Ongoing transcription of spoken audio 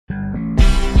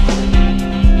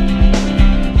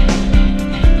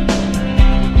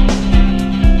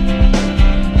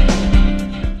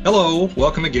Hello,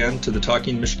 welcome again to the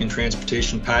Talking Michigan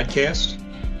Transportation Podcast.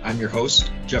 I'm your host,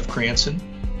 Jeff Cranson.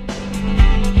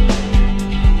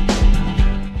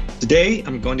 Today,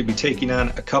 I'm going to be taking on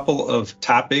a couple of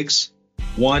topics.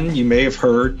 One, you may have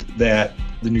heard that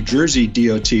the New Jersey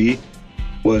DOT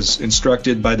was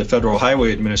instructed by the Federal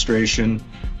Highway Administration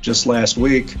just last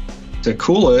week to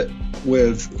cool it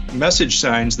with message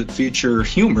signs that feature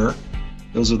humor.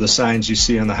 Those are the signs you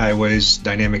see on the highways,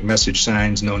 dynamic message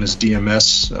signs known as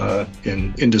DMS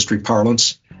in industry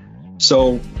parlance.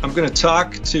 So I'm going to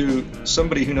talk to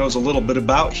somebody who knows a little bit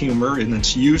about humor and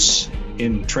its use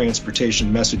in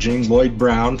transportation messaging, Lloyd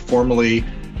Brown, formerly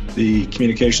the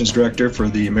communications director for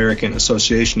the American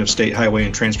Association of State Highway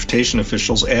and Transportation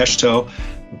Officials, AASHTO,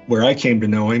 where I came to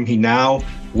know him. He now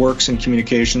works in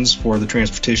communications for the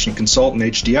Transportation Consultant,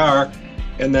 HDR,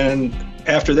 and then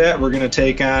after that, we're going to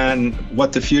take on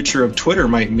what the future of Twitter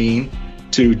might mean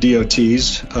to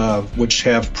DOTs, which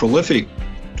have prolific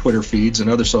Twitter feeds and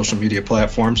other social media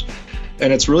platforms.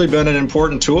 And it's really been an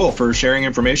important tool for sharing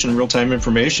information, real-time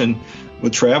information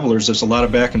with travelers. There's a lot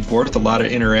of back and forth, a lot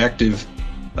of interactive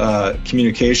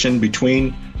communication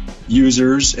between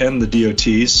users and the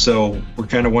DOTs. So we're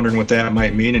kind of wondering what that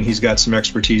might mean. And he's got some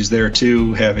expertise there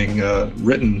too, having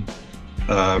written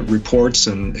reports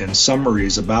and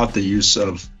summaries about the use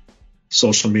of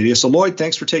social media. So Lloyd,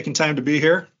 thanks for taking time to be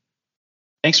here.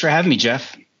 Thanks for having me,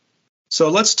 Jeff. So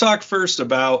let's talk first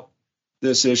about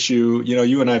this issue. You know,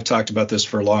 you and I have talked about this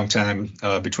for a long time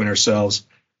between ourselves.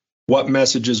 What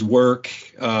messages work,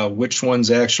 which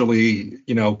ones actually,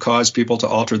 cause people to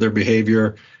alter their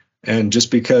behavior. And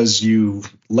just because you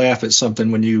laugh at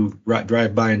something when you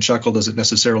drive by and chuckle doesn't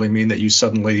necessarily mean that you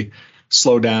suddenly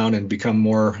slow down and become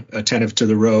more attentive to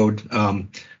the road.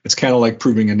 It's kind of like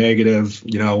proving a negative.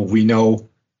 We know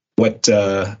what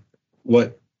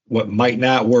might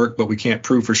not work, but we can't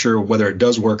prove for sure whether it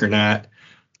does work or not.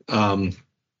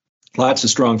 Lots of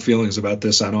strong feelings about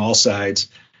this on all sides.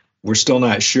 We're still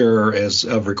not sure as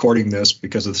of recording this,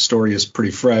 because the story is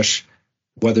pretty fresh,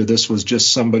 whether this was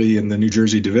just somebody in the New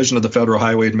Jersey division of the Federal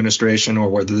Highway Administration or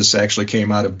whether this actually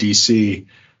came out of DC.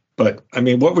 But I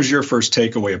mean, what was your first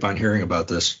takeaway upon hearing about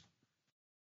this?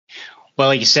 Well,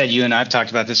 like you said, you and I've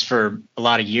talked about this for a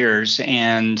lot of years,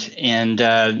 and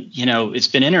it's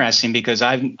been interesting because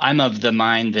I'm of the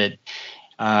mind that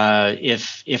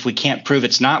if we can't prove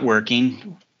it's not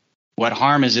working, what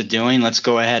harm is it doing? Let's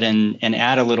go ahead and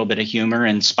add a little bit of humor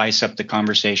and spice up the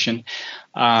conversation.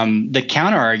 The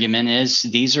counter argument is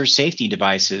these are safety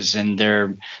devices and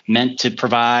they're meant to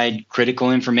provide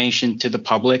critical information to the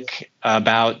public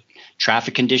about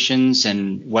traffic conditions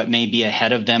and what may be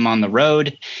ahead of them on the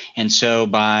road. And so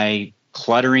by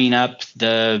cluttering up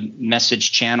the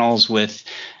message channels with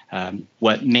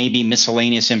what may be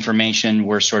miscellaneous information,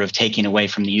 we're sort of taking away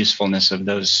from the usefulness of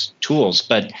those tools.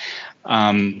 But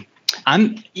I'm,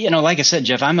 like I said,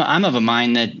 Jeff, I'm of a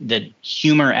mind that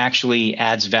humor actually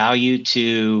adds value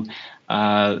to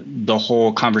the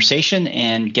whole conversation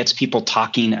and gets people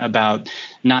talking about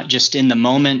not just in the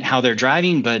moment how they're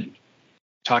driving, but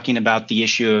talking about the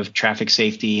issue of traffic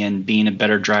safety and being a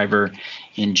better driver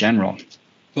in general.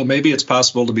 Well, maybe it's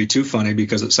possible to be too funny,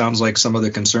 because it sounds like some of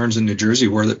the concerns in New Jersey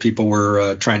were that people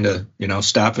were trying to,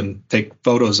 stop and take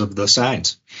photos of the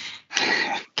signs.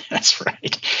 That's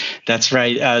right. That's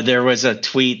right. There was a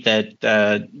tweet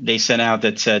that they sent out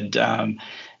that said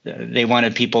they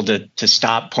wanted people to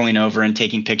stop pulling over and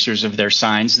taking pictures of their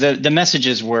signs. The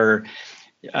messages were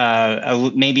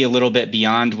maybe a little bit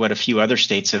beyond what a few other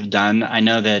states have done. I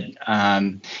know that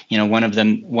one of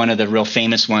the real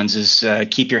famous ones is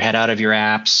keep your head out of your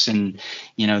apps, and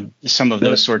some of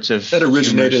those sorts of that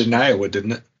originated in Iowa,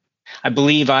 didn't it? I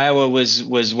believe Iowa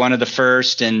was one of the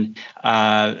first, and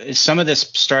some of this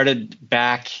started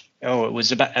back. It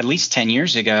was about at least 10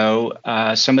 years ago.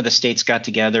 Some of the states got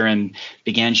together and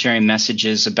began sharing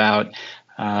messages about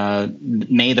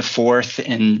May the 4th,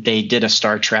 and they did a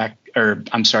Star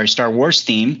Wars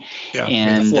theme. Yeah,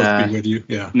 and May the 4th be with you.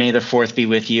 Yeah. May the 4th be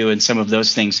with you, and some of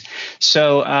those things.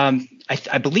 So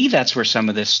I believe that's where some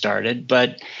of this started.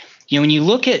 But when you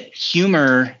look at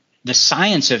humor, the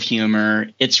science of humor,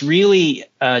 it's really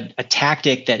a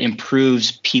tactic that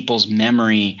improves people's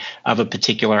memory of a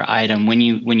particular item. When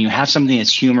you have something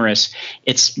that's humorous,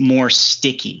 it's more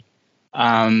sticky.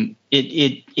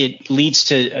 It leads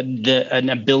to an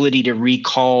ability to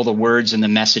recall the words and the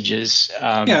messages.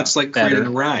 It's like better. creating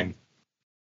a rhyme.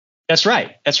 That's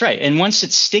right. And once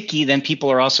it's sticky, then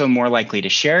people are also more likely to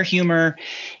share humor.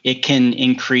 It can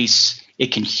increase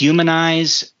it can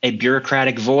humanize a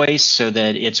bureaucratic voice so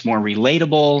that it's more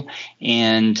relatable,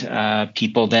 and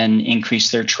people then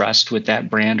increase their trust with that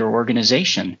brand or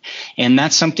organization. And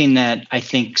that's something that I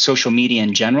think social media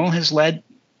in general has led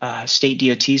state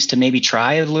DOTs to maybe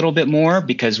try a little bit more,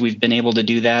 because we've been able to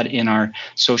do that in our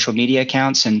social media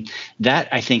accounts. And that,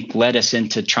 I think, led us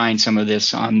into trying some of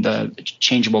this on the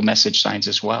changeable message signs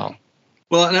as well.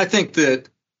 Well, and I think that,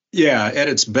 yeah, at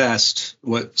its best,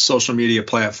 what social media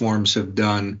platforms have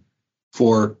done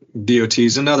for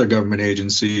DOTs and other government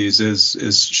agencies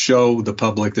is show the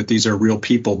public that these are real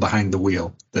people behind the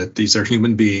wheel, that these are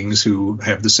human beings who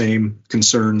have the same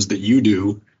concerns that you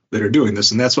do that are doing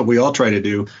this. And that's what we all try to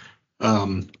do.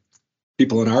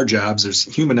 People in our jobs is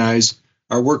humanize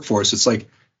our workforce. It's like,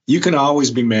 you can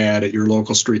always be mad at your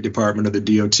local street department or the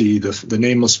DOT, the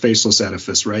nameless, faceless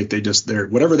edifice, right? They're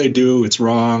whatever they do, it's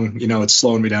wrong. It's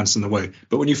slowing me down, it's in the way.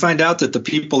 But when you find out that the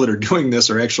people that are doing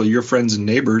this are actually your friends and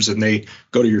neighbors, and they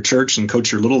go to your church and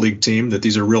coach your little league team, that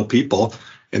these are real people.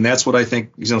 And that's what I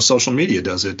think, social media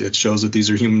does. It shows that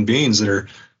these are human beings that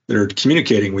are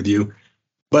communicating with you.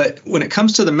 But when it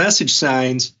comes to the message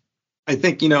signs, I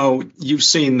think, you've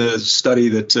seen the study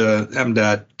that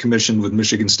MDOT commissioned with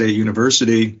Michigan State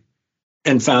University,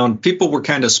 and found people were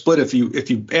kind of split. If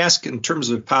you ask in terms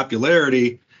of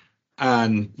popularity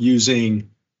on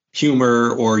using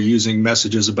humor or using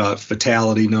messages about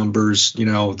fatality numbers,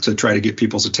 to try to get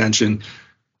people's attention.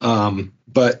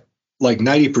 But like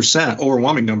 90%,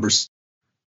 overwhelming numbers,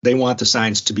 they want the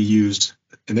signs to be used.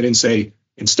 And they didn't say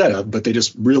instead of, but they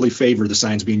just really favor the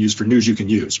signs being used for news you can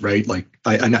use, right? Like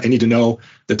I need to know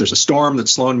that there's a storm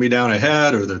that's slowing me down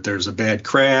ahead, or that there's a bad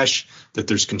crash, that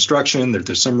there's construction, that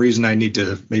there's some reason I need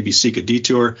to maybe seek a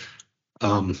detour.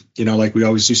 Like we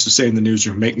always used to say in the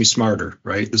newsroom, make me smarter,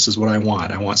 right? This is what I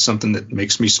want. I want something that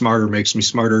makes me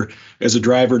smarter as a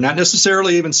driver, not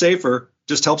necessarily even safer,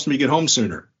 just helps me get home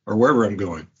sooner or wherever I'm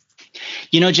going.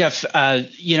 Jeff,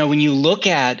 when you look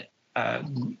at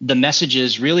the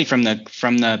messages really from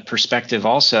the perspective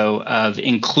also of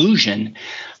inclusion,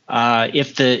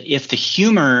 if the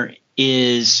humor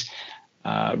is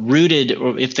rooted,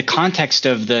 or if the context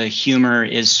of the humor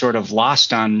is sort of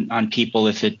lost on people,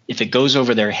 if it goes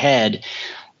over their head,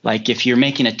 like if you're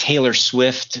making a Taylor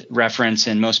Swift reference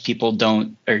and most people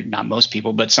don't, or not most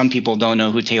people, but some people don't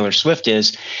know who Taylor Swift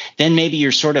is, then maybe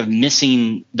you're sort of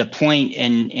missing the point,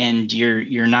 and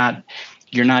you're not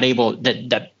able,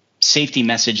 that safety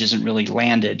message isn't really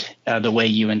landed the way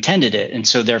you intended it. And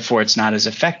so therefore it's not as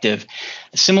effective.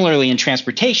 Similarly, in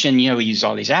transportation, we use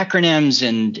all these acronyms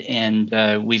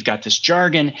and we've got this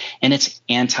jargon, and it's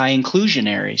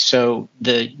anti-inclusionary. So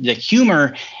the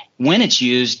humor, when it's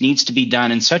used, needs to be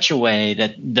done in such a way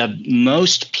that the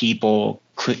most people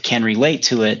can relate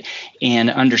to it and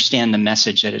understand the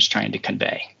message that it's trying to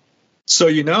convey. So,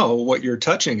 what you're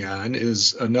touching on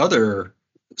is another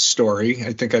story.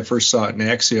 I think I first saw it in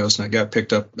Axios and I got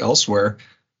picked up elsewhere,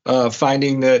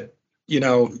 finding that,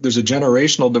 there's a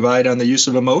generational divide on the use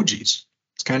of emojis.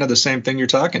 It's kind of the same thing you're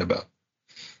talking about.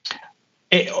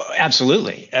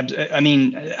 Absolutely. I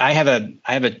mean, I have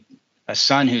a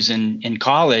son who's in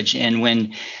college, and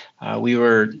when we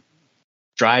were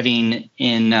driving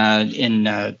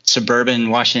in suburban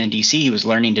Washington, D.C., he was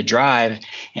learning to drive,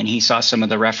 and he saw some of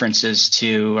the references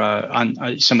to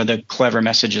on some of the clever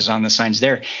messages on the signs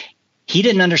there. He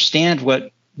didn't understand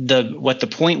what the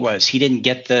point was. He didn't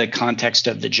get the context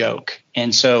of the joke.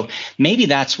 And so maybe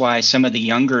that's why some of the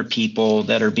younger people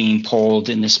that are being polled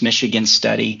in this Michigan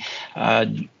study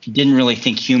didn't really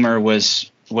think humor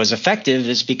was effective,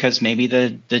 is because maybe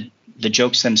the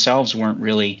jokes themselves weren't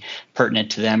really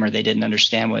pertinent to them, or they didn't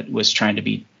understand what was trying to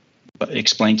be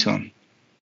explained to them.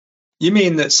 You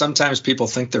mean that sometimes people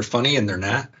think they're funny and they're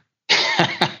not?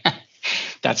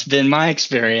 That's been my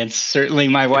experience. Certainly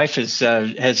my wife has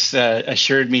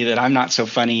assured me that I'm not so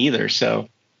funny either. So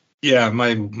yeah,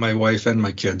 my wife and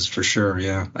my kids for sure.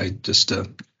 Yeah. I just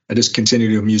continue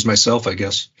to amuse myself, I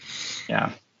guess.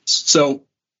 Yeah. So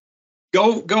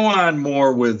go on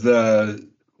more with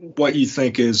what you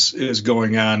think is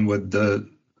going on with the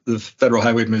Federal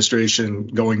Highway Administration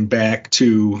going back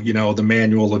to, the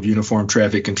manual of uniform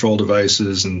traffic control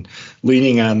devices and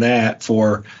leaning on that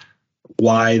for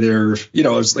why they're,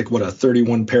 it's like a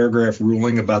 31 paragraph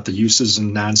ruling about the uses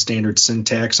and non-standard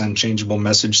syntax on changeable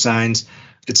message signs.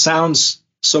 It sounds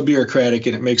so bureaucratic,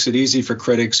 and it makes it easy for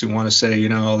critics who want to say,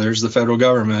 there's the federal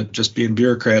government just being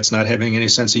bureaucrats, not having any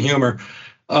sense of humor.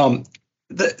 I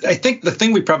think the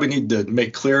thing we probably need to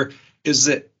make clear is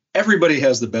that everybody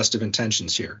has the best of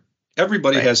intentions here.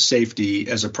 Everybody has safety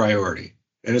as a priority.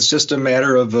 And it's just a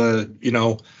matter of,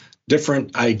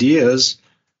 different ideas.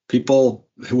 People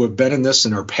who have been in this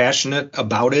and are passionate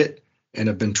about it and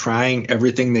have been trying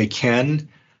everything they can.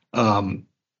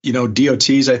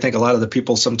 DOTs, I think a lot of the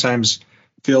people sometimes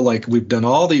feel like we've done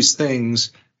all these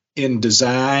things in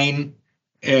design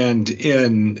and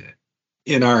in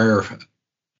our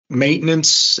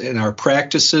maintenance and our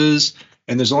practices,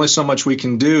 and there's only so much we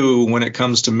can do when it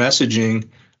comes to messaging,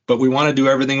 but we want to do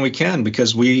everything we can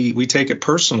because we take it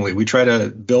personally. We try to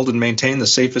build and maintain the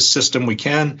safest system we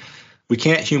can. We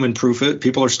can't human proof it.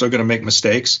 People are still going to make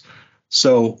mistakes.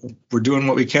 So we're doing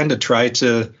what we can to try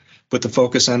to put the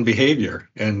focus on behavior.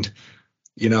 And,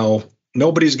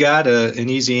 nobody's got an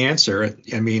easy answer.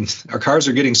 I mean, our cars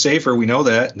are getting safer. We know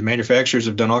that. The manufacturers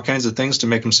have done all kinds of things to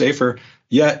make them safer.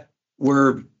 Yet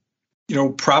we're,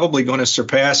 probably going to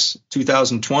surpass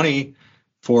 2020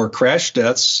 for crash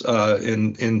deaths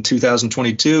in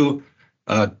 2022.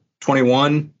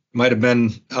 21 might have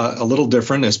been a little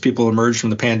different as people emerge from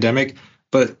the pandemic.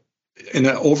 But in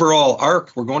the overall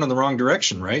arc, we're going in the wrong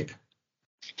direction, right?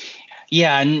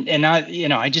 Yeah, and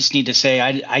I just need to say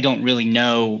I don't really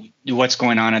know what's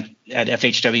going on at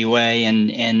FHWA,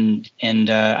 and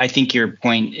I think your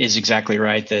point is exactly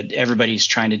right that everybody's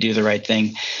trying to do the right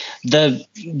thing.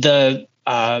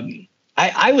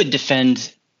 I would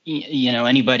defend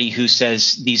anybody who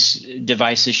says these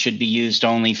devices should be used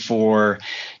only for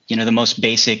the most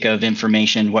basic of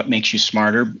information, what makes you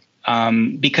smarter,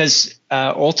 because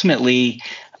ultimately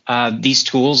these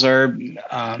tools are.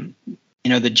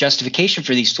 The justification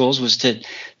for these tools was to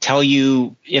tell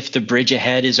you if the bridge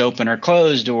ahead is open or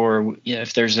closed, or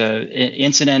if there's an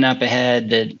incident up ahead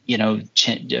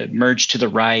that, merge to the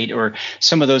right, or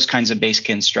some of those kinds of basic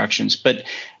instructions. But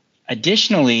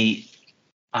additionally,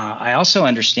 I also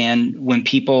understand when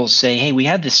people say, hey, we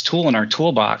have this tool in our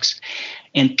toolbox,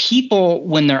 and people,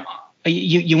 when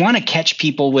you want to catch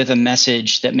people with a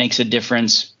message that makes a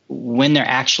difference when they're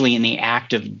actually in the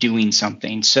act of doing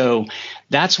something. So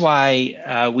that's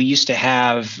why we used to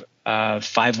have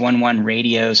 511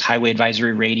 radios, highway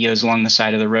advisory radios along the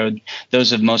side of the road.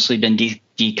 Those have mostly been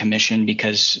decommissioned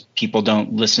because people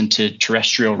don't listen to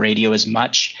terrestrial radio as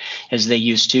much as they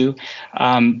used to.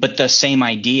 But the same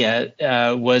idea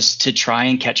was to try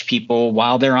and catch people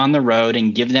while they're on the road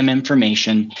and give them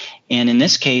information. And in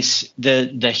this case,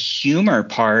 the humor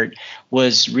part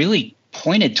was really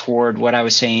pointed toward what I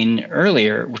was saying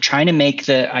earlier. We're trying to make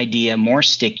the idea more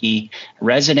sticky,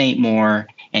 resonate more,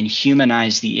 and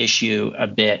humanize the issue a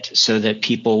bit so that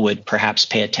people would perhaps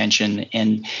pay attention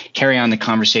and carry on the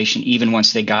conversation even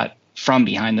once they got from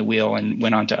behind the wheel and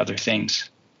went on to other things.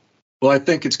 Well, I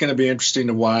think it's going to be interesting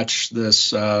to watch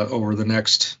this over the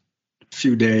next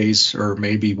few days or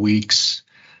maybe weeks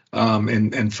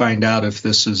and find out if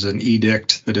this is an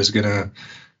edict that is going to,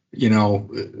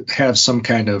 have some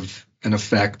kind of an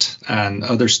effect on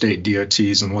other state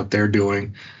DOTs and what they're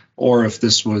doing, or if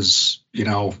this was,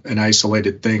 an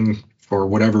isolated thing for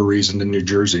whatever reason in New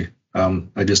Jersey. I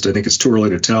think it's too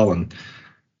early to tell, and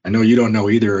I know you don't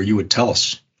know either, or you would tell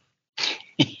us.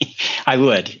 I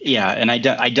would, yeah, and I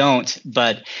don't,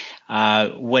 but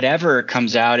whatever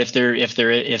comes out,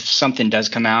 if something does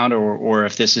come out, or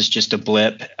if this is just a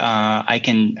blip, I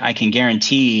can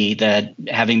guarantee that,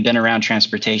 having been around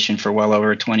transportation for well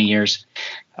over 20 years,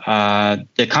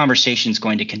 the conversation is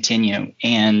going to continue,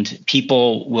 and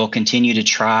people will continue to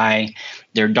try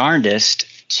their darndest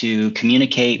to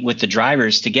communicate with the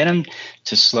drivers to get them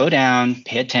to slow down,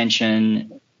 pay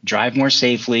attention, drive more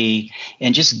safely,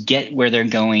 and just get where they're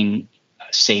going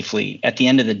safely. At the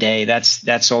end of the day,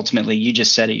 that's ultimately, you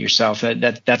just said it yourself,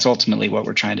 that's ultimately what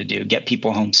we're trying to do, get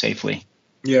people home safely.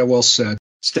 Yeah, well said.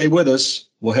 Stay with us.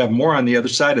 We'll have more on the other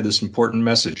side of this important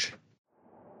message.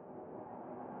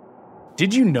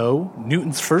 Did you know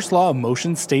Newton's first law of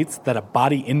motion states that a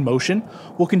body in motion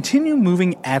will continue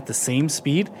moving at the same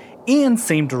speed and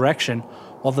same direction,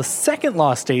 while the second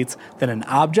law states that an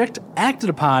object acted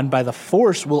upon by the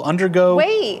force will undergo...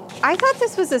 Wait, I thought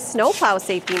this was a snowplow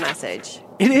safety message.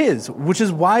 It is, which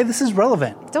is why this is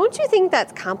relevant. Don't you think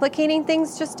that's complicating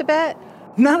things just a bit?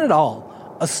 Not at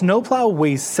all. A snowplow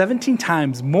weighs 17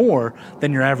 times more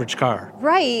than your average car.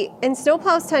 Right, and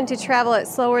snowplows tend to travel at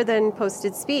slower than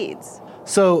posted speeds.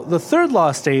 So the third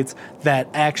law states that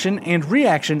action and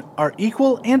reaction are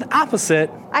equal and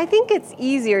opposite. I think it's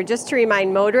easier just to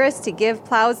remind motorists to give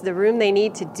plows the room they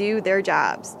need to do their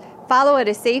jobs. Follow at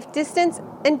a safe distance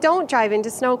and don't drive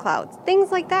into snow clouds.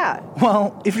 Things like that.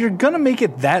 Well, if you're going to make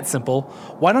it that simple,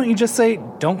 why don't you just say,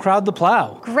 don't crowd the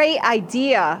plow? Great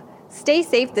idea. Stay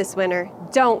safe this winter.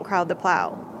 Don't crowd the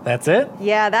plow. That's it?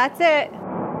 Yeah, that's it.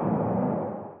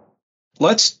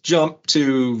 Let's jump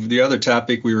to the other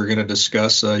topic we were going to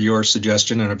discuss, your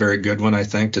suggestion, and a very good one, I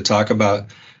think, to talk about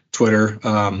Twitter.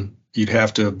 You'd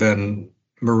have to have been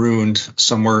marooned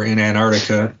somewhere in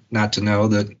Antarctica not to know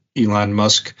that Elon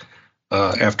Musk,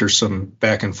 after some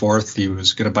back and forth, he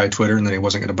was going to buy Twitter, and then he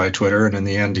wasn't going to buy Twitter, and in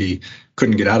the end, he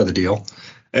couldn't get out of the deal.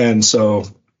 And so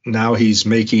now he's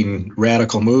making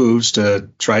radical moves to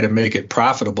try to make it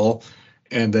profitable,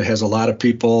 and that has a lot of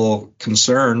people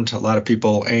concerned, a lot of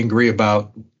people angry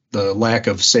about the lack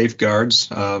of safeguards,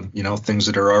 things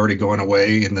that are already going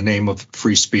away in the name of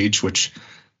free speech, which,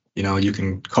 you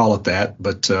can call it that,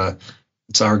 but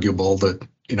it's arguable that,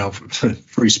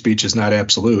 free speech is not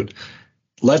absolute.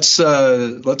 Let's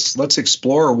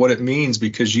explore what it means,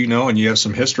 because and you have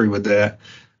some history with that.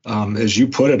 As you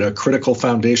put it, a critical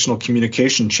foundational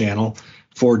communication channel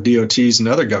for DOTs and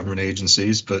other government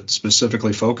agencies, but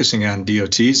specifically focusing on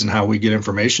DOTs and how we get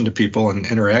information to people and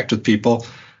interact with people.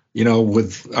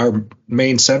 With our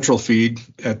main central feed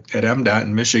at MDOT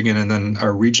in Michigan, and then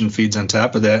our region feeds on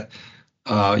top of that,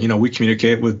 we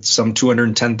communicate with some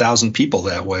 210,000 people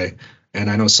that way. And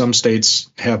I know some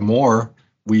states have more.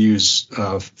 We use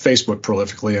Facebook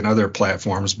prolifically and other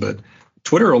platforms, but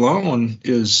Twitter alone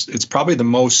it's probably the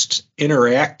most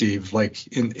interactive, like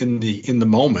in the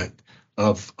moment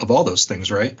of all those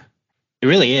things, right? It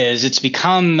really is. It's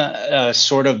become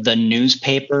sort of the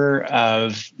newspaper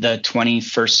of the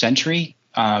 21st century.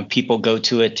 People go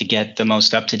to it to get the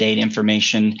most up-to-date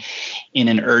information in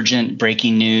an urgent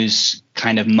breaking news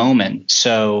kind of moment.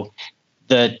 So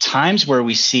the times where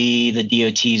we see the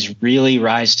DOTs really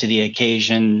rise to the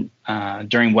occasion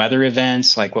during weather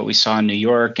events, like what we saw in New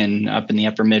York and up in the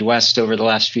upper Midwest over the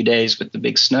last few days with the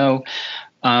big snow,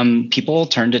 people will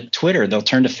turn to Twitter. They'll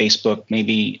turn to Facebook,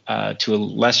 maybe to a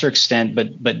lesser extent,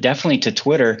 but definitely to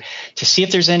Twitter, to see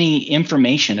if there's any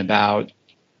information about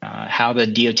how the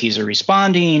DOTs are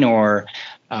responding, or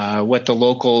what the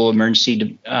local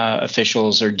emergency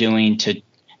officials are doing to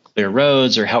clear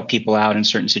roads or help people out in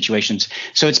certain situations.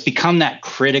 So it's become that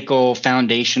critical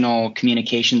foundational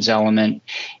communications element.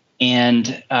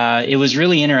 And it was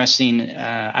really interesting.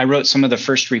 I wrote some of the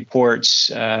first reports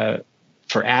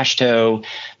for AASHTO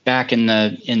back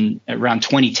in around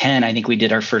 2010. I think we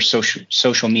did our first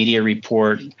social media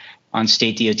report on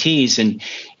state DOTs,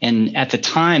 and at the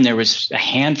time there was a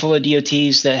handful of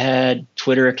DOTs that had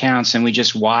Twitter accounts, and we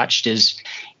just watched as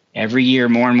every year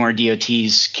more and more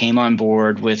DOTs came on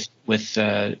board with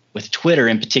Twitter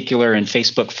in particular, and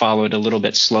Facebook followed a little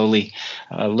bit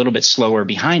slower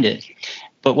behind it.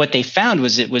 But what they found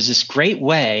was it was this great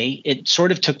way. It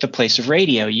sort of took the place of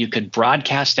radio. You could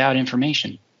broadcast out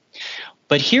information.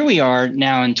 But here we are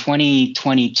now in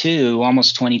 2022,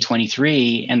 almost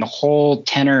 2023, and the whole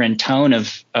tenor and tone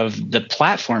of the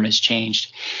platform has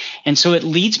changed. And so it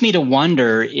leads me to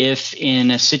wonder if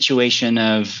in a situation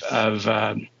of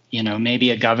maybe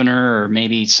a governor or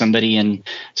maybe somebody in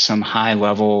some high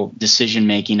level decision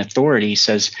making authority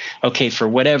says, okay, for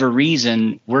whatever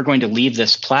reason, we're going to leave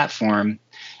this platform.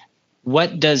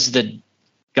 What does the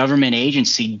government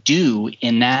agency do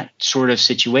in that sort of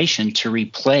situation to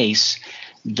replace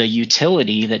the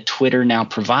utility that Twitter now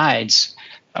provides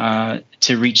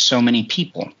to reach so many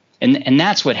people? And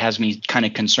that's what has me kind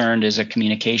of concerned as a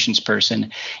communications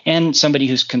person and somebody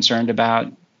who's concerned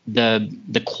about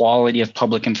the quality of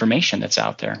public information that's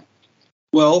out there.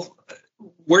 Well,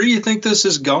 where do you think this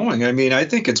is going? I mean, I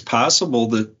think it's possible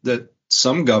that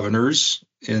some governors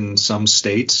in some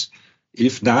states,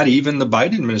 if not even the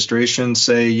Biden administration,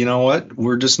 say, you know what,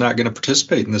 we're just not going to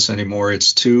participate in this anymore.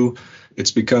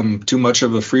 It's become too much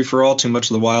of a free-for-all, too much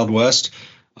of the Wild West,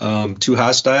 too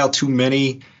hostile, too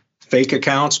many fake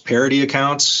accounts, parody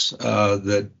accounts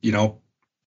that,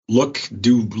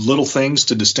 do little things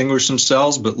to distinguish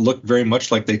themselves, but look very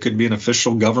much like they could be an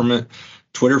official government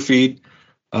Twitter feed.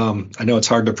 I know it's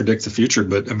hard to predict the future,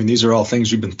 but I mean, these are all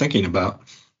things you've been thinking about.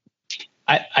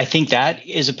 I think that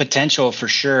is a potential for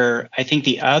sure. I think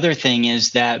the other thing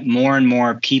is that more and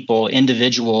more people,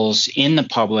 individuals in the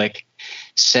public,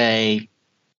 say,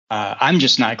 I'm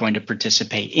just not going to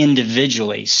participate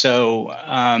individually. So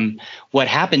what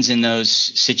happens in those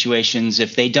situations,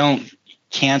 if they don't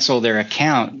cancel their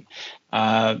account,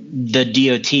 the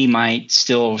DOT might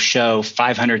still show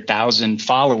 500,000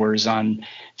 followers on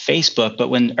Facebook, but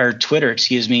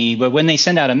when they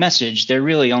send out a message, they're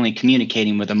really only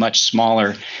communicating with a much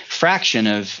smaller fraction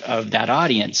of that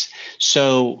audience.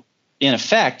 So in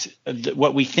effect,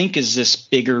 what we think is this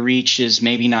bigger reach is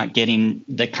maybe not getting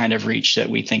the kind of reach that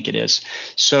we think it is.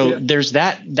 So there's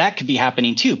that could be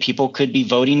happening too. People could be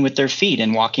voting with their feet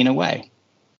and walking away.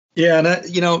 Yeah.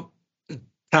 And,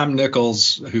 Tom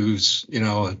Nichols, who's,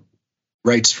 a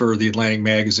writes for the Atlantic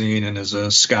Magazine and is a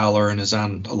scholar and is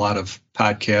on a lot of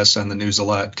podcasts on the news a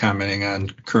lot, commenting on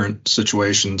current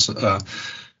situations.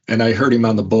 And I heard him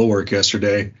on the Bulwark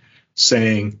yesterday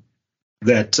saying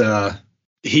that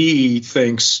he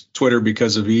thinks Twitter,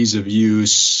 because of ease of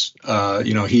use,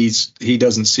 he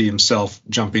doesn't see himself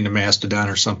jumping to Mastodon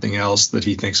or something else that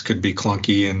he thinks could be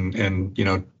clunky,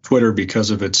 and Twitter, because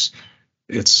of its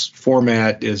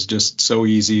format, is just so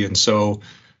easy and so,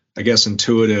 I guess,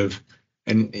 intuitive.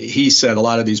 And he said a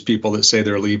lot of these people that say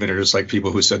they're leaving are just like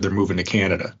people who said they're moving to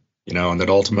Canada, and that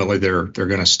ultimately they're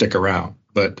going to stick around.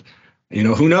 But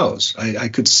who knows? I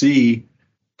could see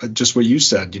just what you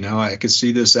said. I could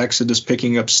see this exodus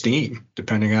picking up steam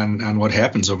depending on what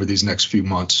happens over these next few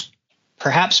months.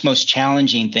 Perhaps most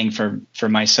challenging thing for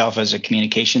myself as a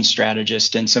communication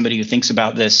strategist and somebody who thinks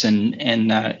about this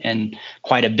and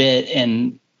quite a bit,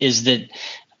 and is that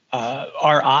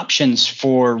our options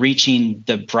for reaching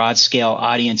the broad scale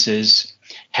audiences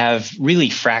have really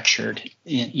fractured.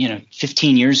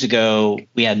 15 years ago,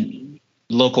 we had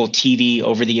local TV,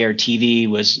 over-the-air TV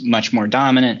was much more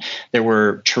dominant. There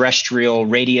were terrestrial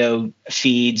radio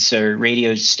feeds or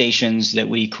radio stations that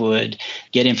we could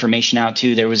get information out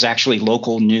to. There was actually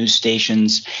local news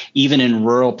stations, even in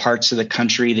rural parts of the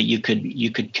country, that you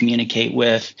could communicate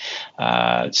with.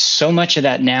 So much of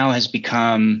that now has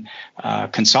become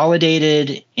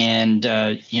consolidated, and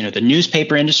the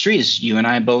newspaper industry, as you and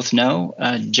I both know,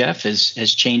 Jeff,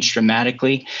 has changed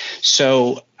dramatically.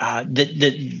 So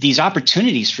these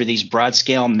opportunities for these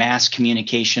broad-scale mass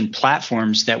communication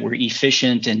platforms that were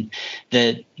efficient and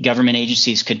that government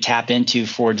agencies could tap into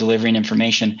for delivering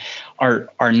information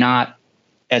are not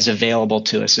as available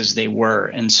to us as they were.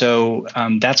 And so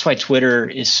that's why Twitter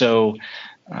is so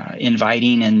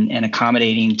inviting and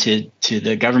accommodating to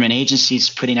the government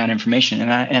agencies putting out information.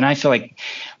 And I feel like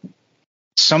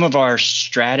some of our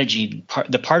strategy,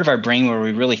 the part of our brain where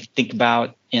we really think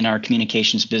about in our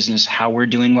communications business how we're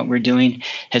doing what we're doing,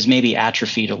 has maybe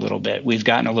atrophied a little bit. We've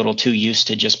gotten a little too used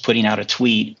to just putting out a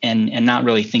tweet and not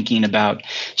really thinking about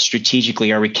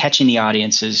strategically, are we catching the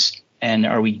audiences and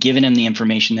are we giving them the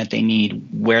information that they need,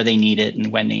 where they need it,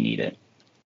 and when they need it?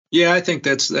 Yeah, I think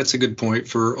that's a good point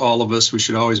for all of us. We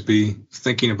should always be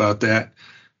thinking about that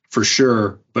for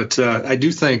sure. But I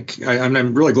do think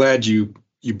I'm really glad you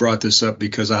brought this up,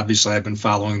 because obviously I've been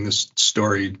following this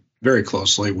story very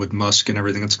closely with Musk and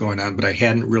everything that's going on, but I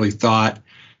hadn't really thought,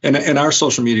 and our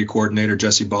social media coordinator,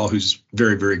 Jesse Ball, who's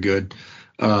very, very good,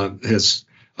 has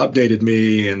updated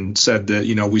me and said that,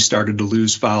 we started to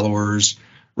lose followers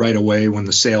right away when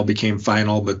the sale became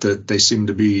final, but that they seem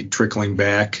to be trickling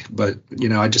back. But,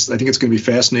 I think it's going to be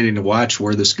fascinating to watch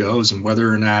where this goes and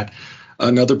whether or not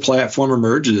another platform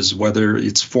emerges, whether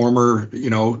it's former,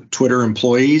 Twitter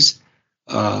employees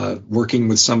working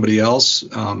with somebody else.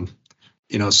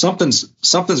 Something's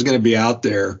going to be out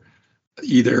there,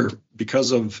 either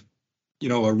because of,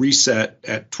 a reset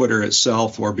at Twitter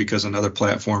itself, or because another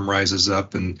platform rises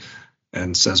up and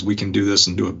says we can do this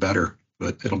and do it better.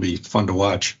 But it'll be fun to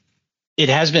watch. It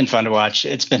has been fun to watch.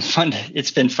 It's been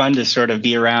fun to sort of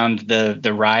be around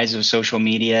the rise of social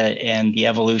media and the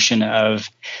evolution of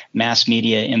mass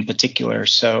media in particular.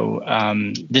 So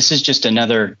this is just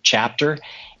another chapter,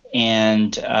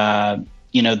 and the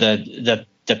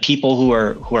people who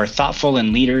are thoughtful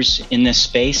and leaders in this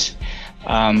space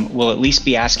will at least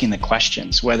be asking the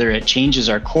questions. Whether it changes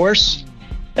our course,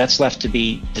 that's left to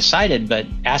be decided, but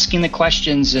asking the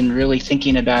questions and really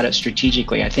thinking about it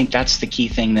strategically, I think that's the key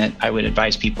thing that I would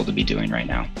advise people to be doing right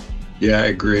now. Yeah, I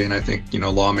agree. And I think,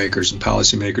 lawmakers and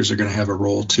policymakers are going to have a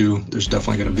role too. There's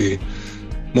definitely going to be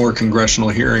more congressional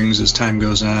hearings as time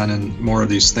goes on, and more of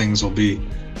these things will be,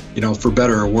 for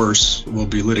better or worse, will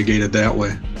be litigated that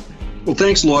way. Well,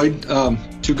 thanks, Lloyd.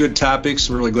 Two good topics.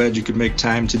 I'm really glad you could make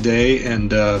time today,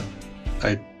 and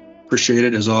I appreciate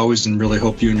it as always, and really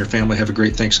hope you and your family have a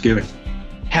great Thanksgiving.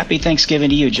 Happy Thanksgiving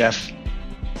to you, Jeff.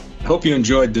 I hope you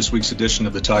enjoyed this week's edition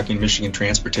of the Talking Michigan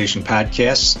Transportation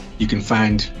Podcast. You can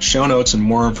find show notes and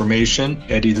more information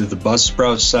at either the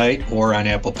Buzzsprout site or on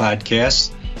Apple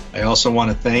Podcasts. I also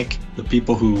want to thank the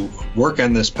people who work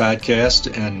on this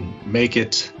podcast and make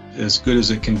it as good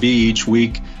as it can be each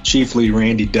week. Chiefly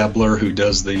Randy Debler, who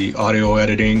does the audio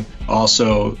editing.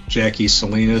 Also Jackie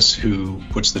Salinas, who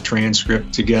puts the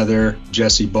transcript together.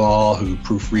 Jesse Ball, who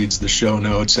proofreads the show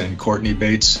notes. And Courtney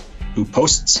Bates, who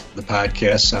posts the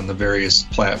podcasts on the various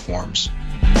platforms.